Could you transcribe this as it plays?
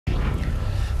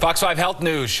Fox 5 Health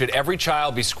News. Should every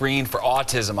child be screened for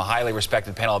autism? A highly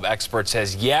respected panel of experts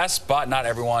says yes, but not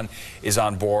everyone is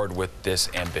on board with this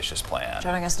ambitious plan.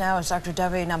 Joining us now is Dr.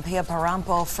 Devi from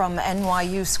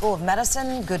NYU School of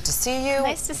Medicine. Good to see you.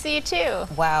 Nice to see you too.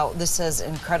 Wow, this has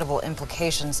incredible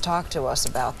implications. Talk to us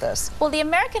about this. Well, the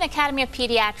American Academy of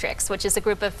Pediatrics, which is a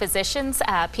group of physicians,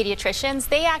 pediatricians,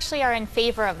 they actually are in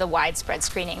favor of the widespread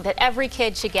screening, that every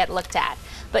kid should get looked at.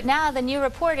 But now the new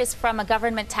report is from a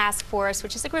government task force,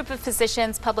 which is a group of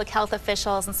physicians, public health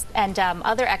officials, and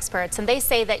other experts, and they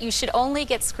say that you should only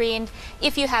get screened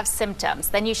if you have symptoms.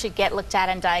 Then you should get looked at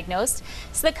and diagnosed.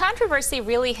 So the controversy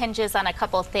really hinges on a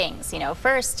couple things.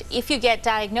 First, if you get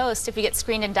diagnosed, if you get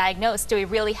screened and diagnosed, do we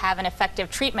really have an effective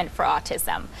treatment for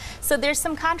autism? So there's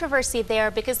some controversy there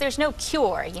because there's no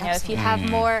cure. If you have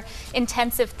more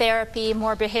intensive therapy,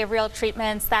 more behavioral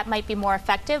treatments, that might be more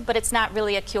effective, but it's not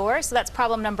really a cure. So that's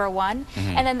problem number one.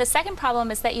 And then the second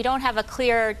problem is that you don't have a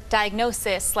clear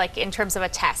diagnosis, like in terms of a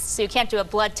test. So you can't do a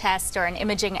blood test or an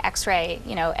imaging x-ray,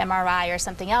 MRI or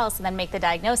something else, and then make the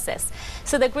diagnosis.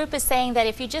 So the group is saying that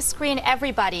if you just screen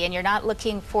everybody and you're not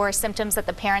looking for symptoms that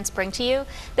the parents bring to you,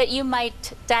 that you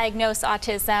might diagnose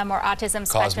autism or autism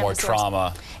spectrum cause more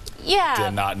trauma. Yeah,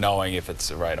 not knowing if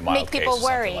it's right, a mild make people case or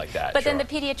worry. Something like that. But then the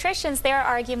pediatricians, their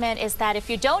argument is that if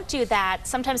you don't do that,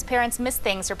 sometimes parents miss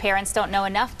things or parents don't know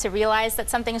enough to realize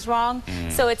that something's wrong.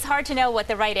 So it's hard to know what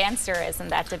the right answer is in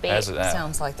that debate.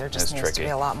 Sounds like there just needs to be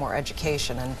a lot more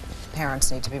education, and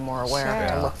parents need to be more aware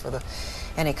to look for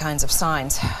any kinds of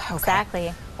signs. Okay.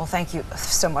 Exactly. Well, thank you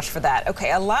so much for that.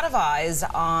 Okay, a lot of eyes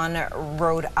on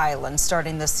Rhode Island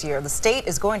starting this year. The state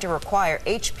is going to require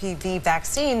HPV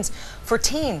vaccines for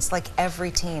teens, like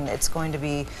every teen. It's going to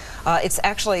be, it's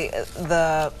actually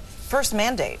the first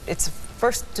mandate. It's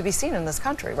first to be seen in this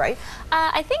country, right?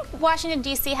 I think Washington,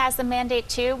 D.C. has the mandate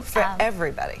too. For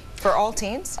everybody. For all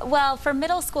teens? Well, for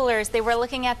middle schoolers, they were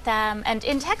looking at them, and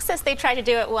in Texas they tried to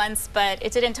do it once, but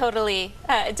it didn't totally,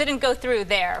 it didn't go through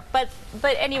there. But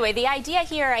anyway, the idea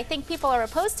here, I think people are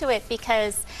opposed to it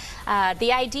because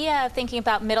the idea of thinking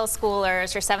about middle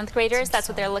schoolers or 7th graders, that's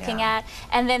what they're looking at,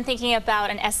 and then thinking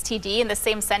about an STD in the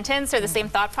same sentence or the same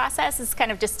thought process is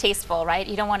kind of distasteful, right?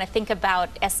 You don't want to think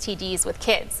about STDs with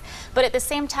kids. But at the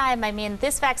same time, I mean,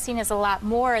 this vaccine is a lot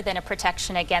more than a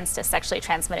protection against a sexually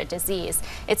transmitted disease.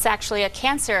 It's actually a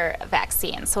cancer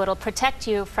vaccine, so it'll protect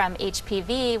you from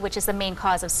HPV, which is the main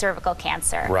cause of cervical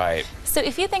cancer. Right. So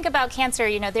if you think about cancer,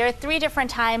 there are 3 different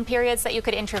time periods that you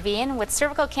could intervene. With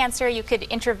cervical cancer, you could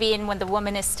intervene when the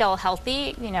woman is still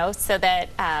healthy, so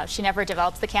that she never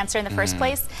develops the cancer in the first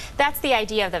place. That's the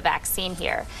idea of the vaccine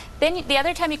here. Then the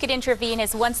other time you could intervene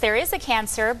is once there is a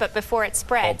cancer, but before it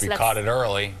spreads. Hope you caught it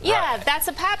early. Yeah, right. That's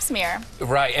a pap smear.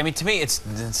 Right. I mean, to me, it's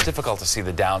difficult to see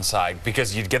the downside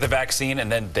because you'd get the vaccine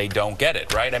and then they don't get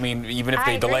it, right? I mean, even if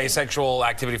they delay sexual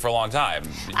activity for a long time.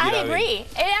 I agree.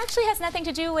 It actually has nothing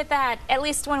to do with that, at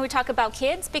least when we talk about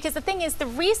kids, because the thing is, the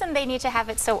reason they need to have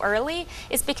it so early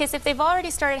is because if they've already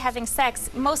started having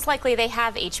sex, most likely they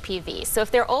have HPV. So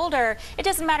if they're older, it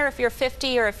doesn't matter if you're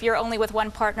 50 or if you're only with one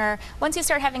partner. Once you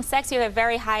start having sex, you have a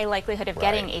very high likelihood of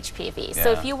getting HPV.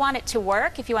 So if you want it to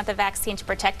work, if you want the vaccine to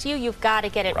protect you, you've got to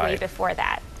get it way before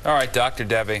that. All right, Dr.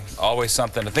 Devi, always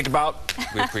something to think about.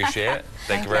 We appreciate it.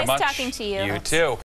 Thank you very much. Nice talking to you. You too.